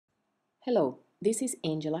Hello, this is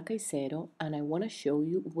Angela Caicedo and I want to show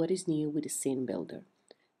you what is new with the Scene Builder.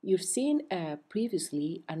 You've seen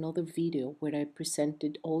previously another video where I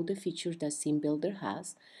presented all the features that Scene Builder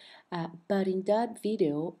has, but in that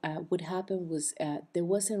video what happened was there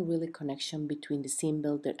wasn't really connection between the Scene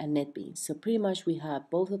Builder and NetBeans. So pretty much we have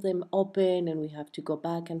both of them open and we have to go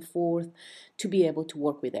back and forth to be able to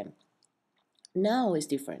work with them. Now it's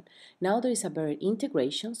different. Now there is a better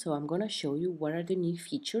integration, so I'm going to show you what are the new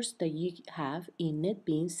features that you have in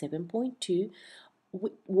NetBeans 7.2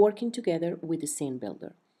 working together with the Scene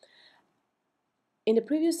Builder. In the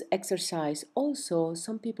previous exercise also,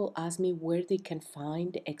 some people ask me where they can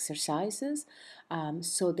find the exercises.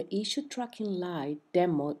 So the issue tracking light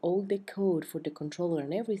demo, all the code for the controller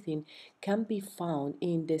and everything can be found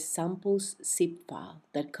in the samples zip file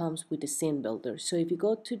that comes with the Scene Builder. So if you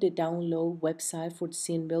go to the download website for the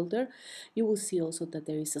Scene Builder, you will see also that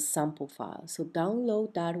there is a sample file. So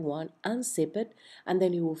download that one, unzip it, and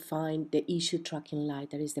then you will find the issue tracking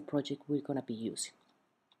light. That is the project we're going to be using.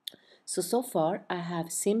 So far I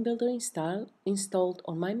have Scene Builder installed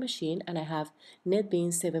on my machine and I have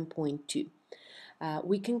NetBeans 7.2.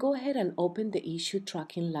 We can go ahead and open the issue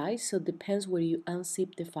tracking light. So it depends where you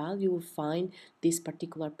unzip the file, you will find this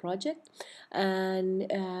particular project.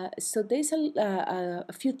 And so there's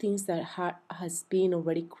a few things that has been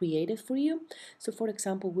already created for you. So for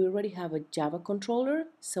example, we already have a Java controller.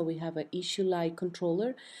 So we have an issue light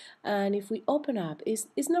controller. And if we open up,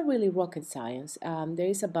 it's not really rocket science. There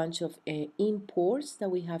is a bunch of imports that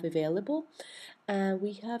we have available. And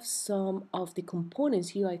we have some of the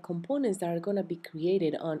components, UI components, that are going to be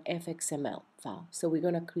created on fxml file. So we're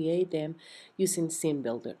going to create them using Scene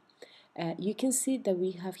Builder. You can see that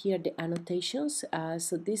we have here the annotations.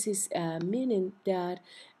 So this is meaning that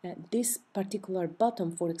this particular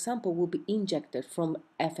button, for example, will be injected from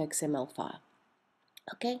fxml file.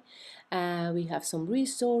 Okay, we have some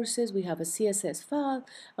resources, we have a CSS file,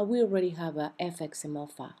 and we already have a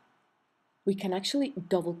fxml file. We can actually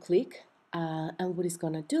double click and what it's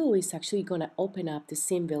gonna do is actually gonna open up the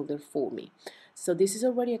Scene Builder for me. So this is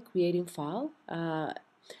already a creating file.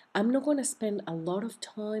 I'm not gonna spend a lot of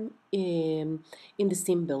time in the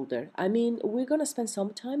Scene Builder. I mean, we're gonna spend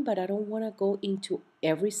some time, but I don't wanna go into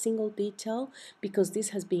every single detail because this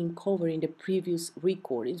has been covered in the previous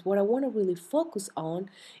recordings. What I wanna really focus on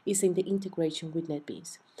is in the integration with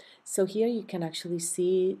NetBeans. So here you can actually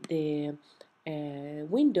see the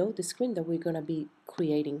window, the screen that we're going to be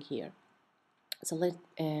creating here. So let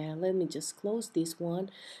me just close this one.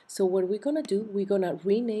 So what we're going to do, we're going to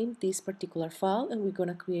rename this particular file and we're going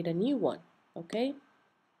to create a new one. Okay,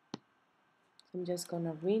 so I'm just going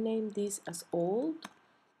to rename this as old,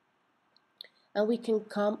 and we can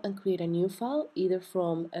come and create a new file either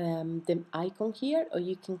from the icon here, or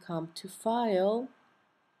you can come to File,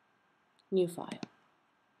 New File.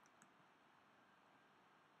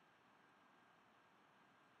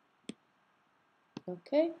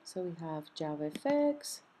 Okay, so we have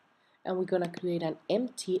JavaFX, and we're going to create an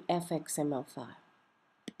empty fxml file.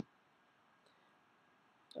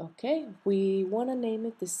 Okay, we want to name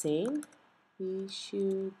it the same,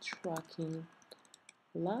 issue tracking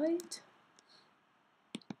light.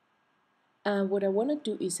 And what I want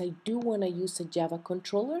to do is I do want to use a Java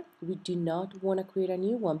controller. We do not want to create a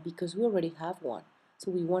new one because we already have one. So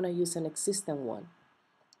we want to use an existing one.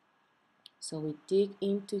 So we dig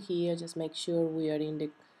into here, just make sure we are in the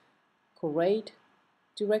correct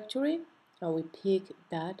directory, and we pick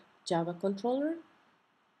that Java controller.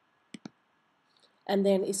 And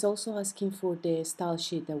then it's also asking for the style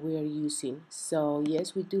sheet that we are using. So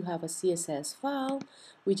yes, we do have a CSS file.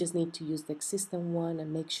 We just need to use the existing one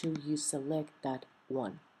and make sure you select that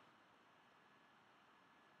one.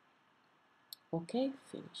 Okay,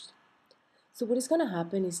 finished. So what is going to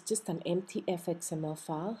happen is just an empty fxml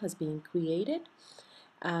file has been created.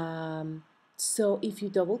 So if you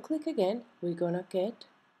double click again, we're going to get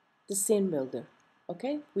the Scene Builder,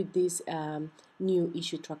 okay, with this new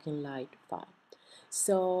issue tracking light file.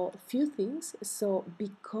 So few things. So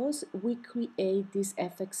because we create this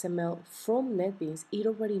fxml from NetBeans, it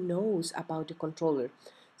already knows about the controller.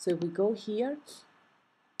 So if we go here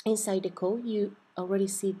inside the code, you already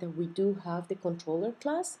see that we do have the controller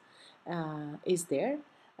class is there,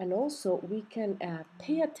 and also we can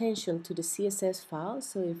pay attention to the CSS file.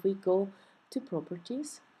 So if we go to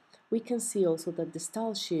properties, we can see also that the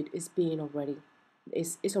style sheet is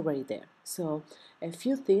already there. So a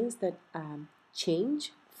few things that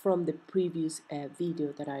change from the previous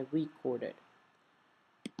video that I recorded.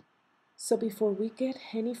 So before we get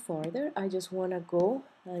any further, I just want to go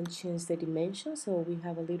and change the dimension so we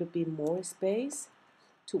have a little bit more space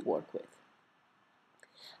to work with.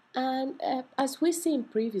 And as we seen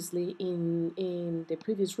previously in the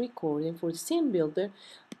previous recording for the scene builder,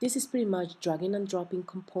 this is pretty much dragging and dropping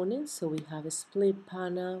components. So we have a split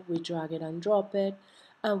panel, we drag it and drop it,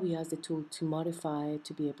 and we ask the tool to modify it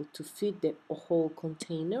to be able to fit the whole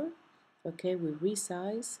container. Okay, we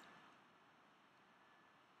resize.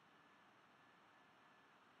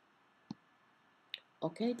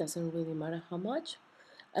 Okay, doesn't really matter how much.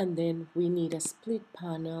 And then we need a split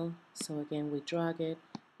panel. So again, we drag it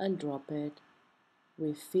and drop it.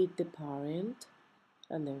 We fit the parent,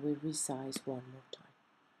 and then we resize one more time.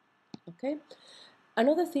 Okay,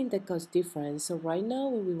 another thing that causes difference, so right now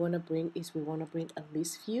what we want to bring is we want to bring a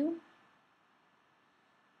list view.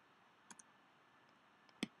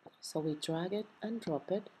 So we drag it and drop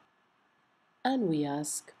it, and we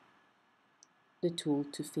ask the tool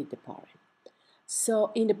to fit the parent.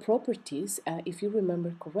 So in the properties, if you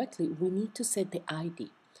remember correctly, we need to set the ID.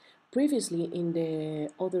 Previously in the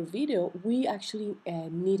other video, we actually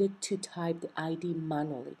needed to type the ID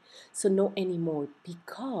manually. So not anymore,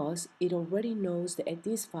 because it already knows that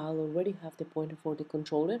this file already have the pointer for the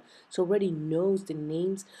controller, so already knows the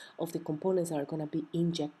names of the components that are going to be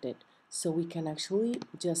injected. So we can actually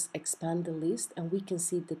just expand the list, and we can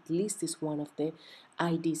see that the list is one of the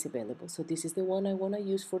IDs available. So this is the one I want to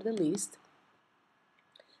use for the list.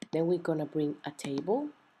 Then we're going to bring a table.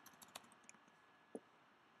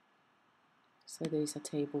 So there is a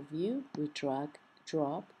table view. We drag,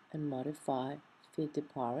 drop, and modify, fit the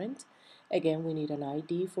parent. Again, we need an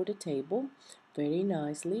ID for the table. Very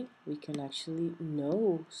nicely, we can actually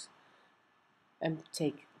nose and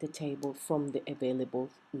take the table from the available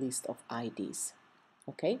list of IDs.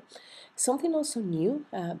 Okay, something also new,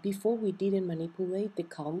 before we didn't manipulate the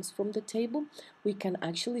columns from the table, we can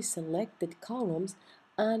actually select the columns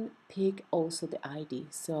and pick also the ID.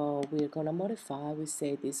 So we're gonna modify, we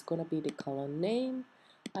say this is gonna be the column name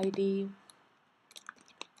ID,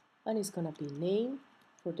 and it's gonna be name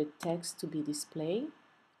for the text to be displayed.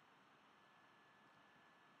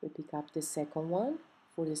 We pick up the second one.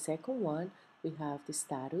 For the second one, we have the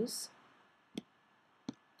status.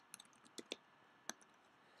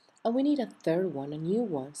 And we need a third one, a new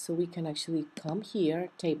one, so we can actually come here,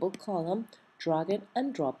 table column, drag it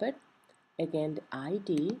and drop it. Again, the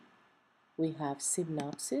ID, we have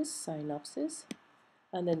synopsis,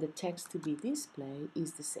 and then the text to be displayed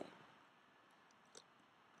is the same.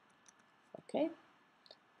 Okay,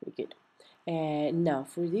 very good. And now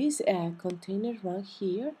for this container right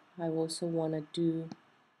here, I also want to do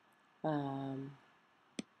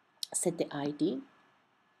set the ID.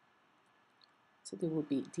 So there will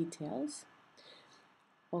be details.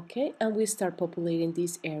 Okay, and we start populating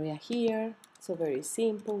this area here. So very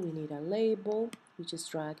simple, we need a label. We just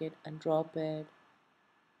drag it and drop it.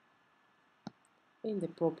 In the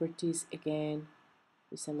properties, again,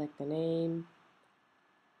 we select the name,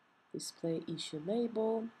 display issue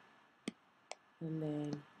label, and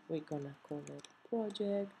then we're gonna call it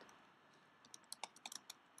project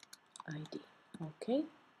ID. Okay,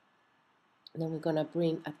 and then we're gonna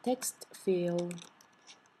bring a text field.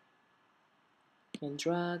 You can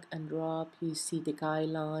drag and drop. You see the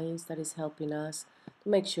guidelines that is helping us to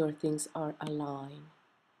make sure things are aligned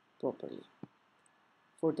properly.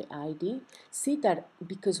 For the ID, see that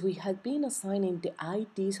because we had been assigning the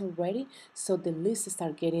IDs already, so the list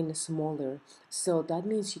start getting smaller. So that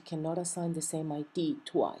means you cannot assign the same ID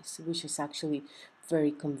twice, which is actually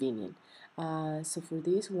very convenient. So for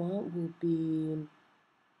this one will be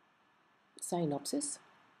synopsis.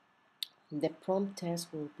 The prompt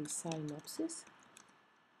test will be synopsis,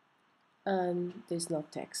 and there's no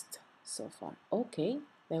text so far. Okay,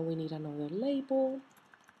 then we need another label.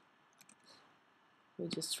 We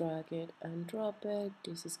just drag it and drop it.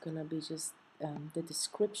 This is gonna be just the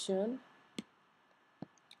description.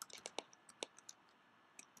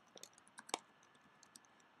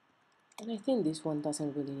 And I think this one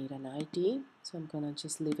doesn't really need an ID, so I'm gonna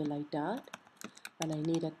just leave it like that. And I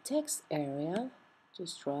need a text area.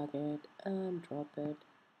 Just drag it and drop it.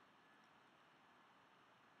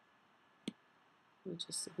 We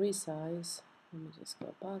just resize. Let me just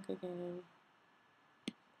go back again.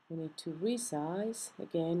 We need to resize.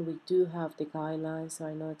 Again, we do have the guidelines, so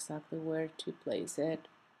I know exactly where to place it.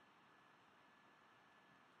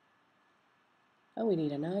 And we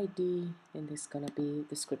need an ID, and this is gonna be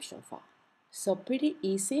description file. So pretty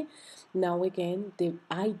easy. Now again, the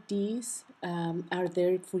IDs are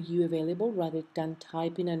there for you available rather than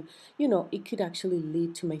typing, and it could actually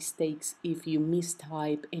lead to mistakes if you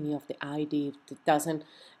mistype any of the ID that doesn't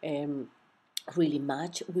really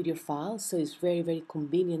match with your file. So it's very, very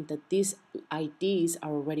convenient that these IDs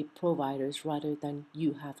are already providers rather than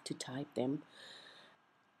you have to type them.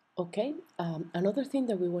 Okay, another thing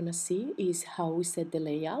that we want to see is how we set the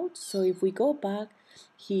layout. So if we go back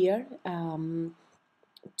here to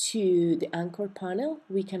the anchor panel,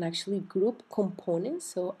 we can actually group components.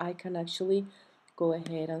 So I can actually go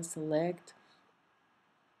ahead and select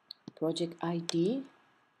project ID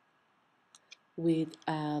with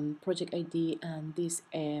project ID and this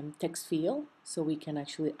text field, so we can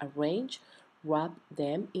actually wrap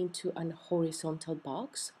them into an horizontal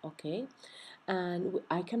box. Okay, and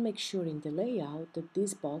I can make sure in the layout that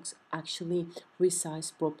this box actually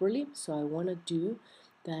resizes properly. So I want to do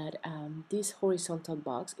that this horizontal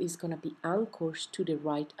box is going to be anchored to the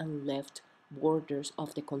right and left borders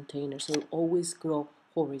of the container, so it always grow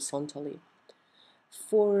horizontally.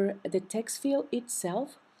 For the text field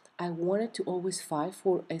itself, I wanted to always fight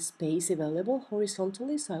for a space available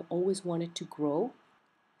horizontally, so I always wanted to grow.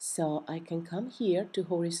 So I can come here to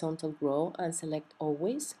horizontal grow and select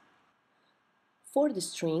always. For the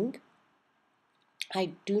string,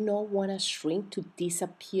 I do not want to shrink to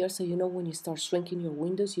disappear. So you know when you start shrinking your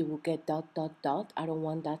windows, you will get dot, dot, dot. I don't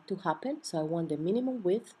want that to happen. So I want the minimum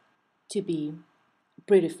width to be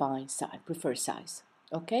predefined size, preferred size.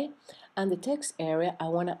 Okay, and the text area I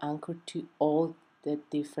want to anchor to all the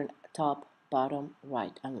different top, bottom,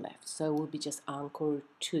 right, and left. So it will be just anchored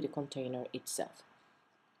to the container itself.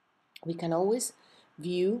 We can always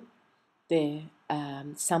view the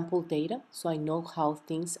sample data, so I know how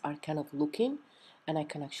things are kind of looking, and I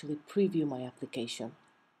can actually preview my application.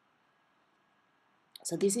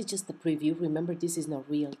 So this is just the preview. Remember, this is not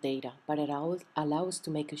real data, but it allows us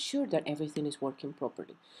to make sure that everything is working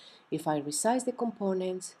properly. If I resize the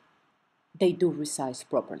components, they do resize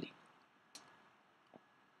properly.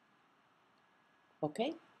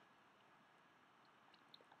 Okay?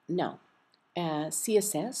 Now,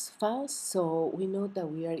 CSS files. So we know that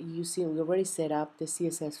we already set up the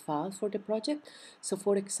CSS file for the project. So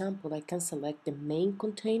for example, I can select the main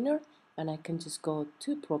container and I can just go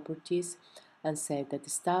to properties and say that the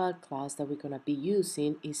style class that we're going to be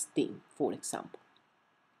using is theme, for example.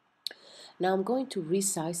 Now I'm going to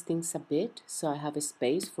resize things a bit so I have a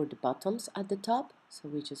space for the buttons at the top. So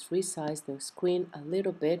we just resize the screen a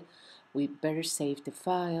little bit. We better save the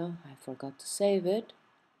file. I forgot to save it.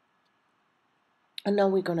 And now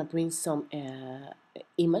we're gonna bring some an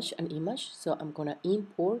image. So I'm gonna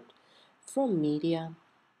import from media,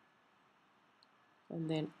 and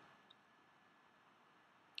then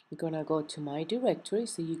I'm gonna go to my directory.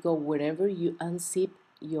 So you go wherever you unzip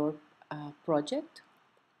your project.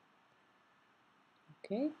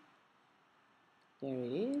 Okay, there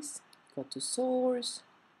it is. Go to source,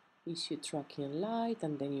 issue tracking light,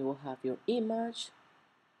 and then you will have your image.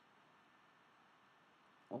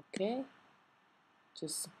 Okay,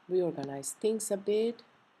 just reorganize things a bit.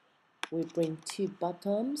 We bring three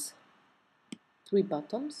buttons,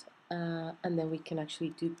 and then we can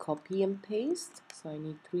actually do copy and paste. So I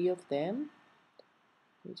need 3 of them.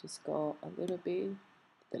 We just go a little bit to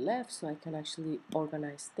the left so I can actually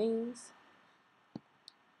organize things.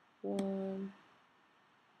 1,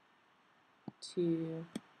 2,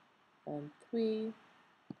 and 3.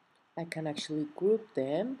 I can actually group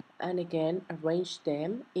them and again arrange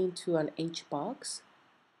them into an H box,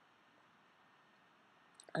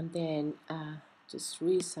 and then just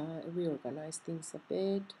reorganize things a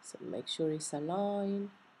bit so make sure it's aligned.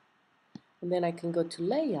 And then I can go to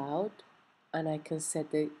layout and I can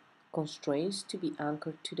set the constraints to be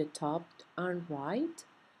anchored to the top and right.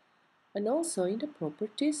 And also in the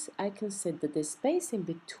properties, I can set that the space in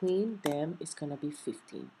between them is going to be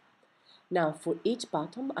 15. Now for each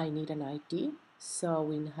button, I need an ID. So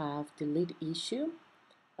we have delete issue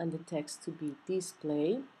and the text to be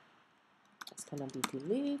display. It's going to be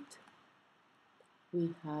delete.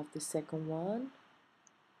 We have the second one.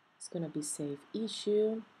 It's going to be save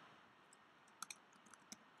issue.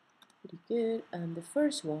 Pretty good. And the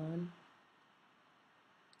first one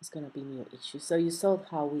is going to be new issue. So you saw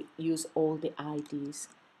how we use all the IDs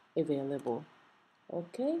available.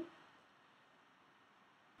 Okay.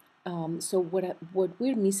 So what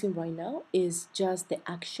we're missing right now is just the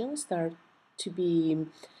actions that are to be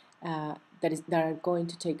that are going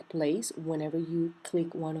to take place whenever you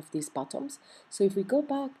click one of these buttons. So if we go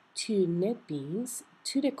back to NetBeans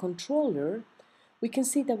to the controller, we can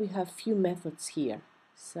see that we have few methods here.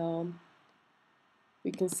 So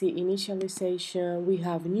we can see initialization, we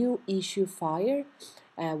have new issue fire,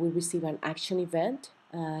 we receive an action event,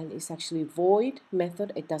 and it's actually void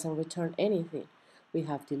method, it doesn't return anything. We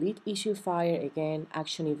have delete issue fire, again,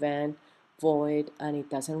 action event, void, and it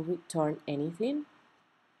doesn't return anything.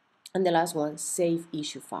 And the last one, save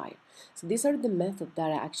issue fire. So these are the methods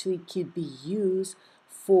that actually could be used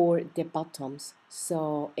for the bottoms.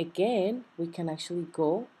 So again, we can actually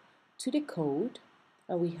go to the code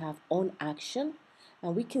and we have on action,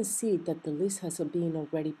 and we can see that the list has been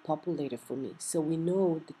already populated for me. So we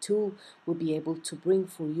know the tool will be able to bring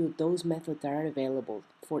for you those methods that are available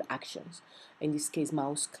for actions. In this case,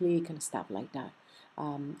 mouse click and stuff like that.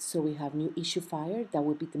 So we have new issue fire. That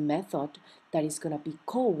will be the method that is going to be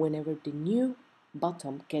called whenever the new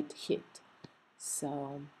bottom get hit.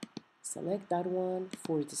 So select that one.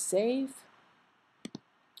 For the save,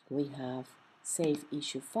 we have save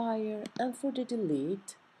issue fire, and for the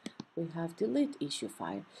delete, we have delete issue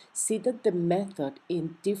file. See that the method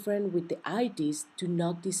in different with the IDs do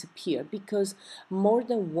not disappear, because more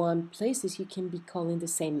than one places you can be calling the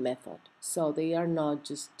same method. So they are not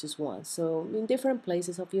just one. So in different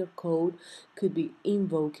places of your code could be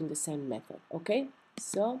invoking the same method. Okay,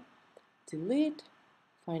 so delete.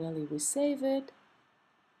 Finally, we save it.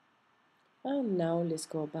 And now let's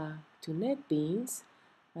go back to NetBeans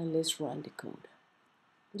and let's run the code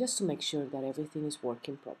just to make sure that everything is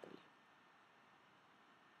working properly.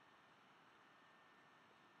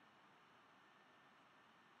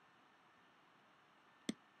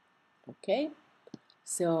 Okay,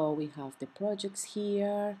 so we have the projects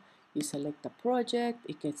here. You select a project,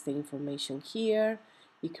 it gets the information here.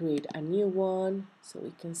 You create a new one, so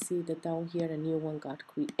we can see that down here a new one got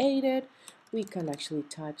created. We can actually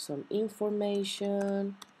type some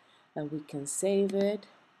information and we can save it.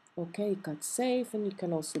 Okay, it got saved, and you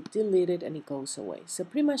can also delete it and it goes away. So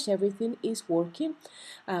pretty much everything is working.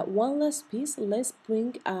 One last piece, let's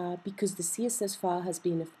bring, because the CSS file has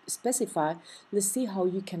been specified, let's see how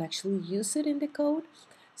you can actually use it in the code.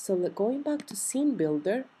 So going back to Scene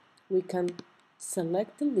Builder, we can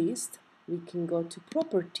select the list, we can go to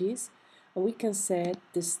Properties, and we can set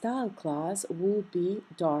the style class will be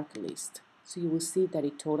dark list. So you will see that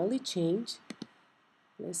it totally changed.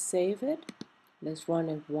 Let's save it. Let's run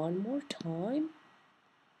it one more time.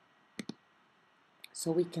 So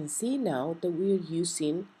we can see now that we're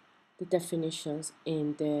using the definitions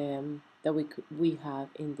in the that we have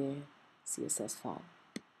in the CSS file.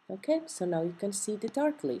 Okay, so now you can see the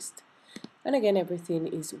dark list. And again, everything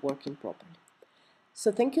is working properly. So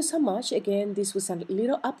thank you so much. Again, this was a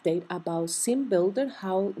little update about Scene Builder,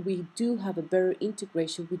 how we do have a better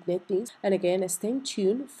integration with NetBeans. And again, stay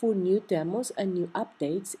tuned for new demos and new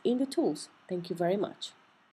updates in the tools. Thank you very much.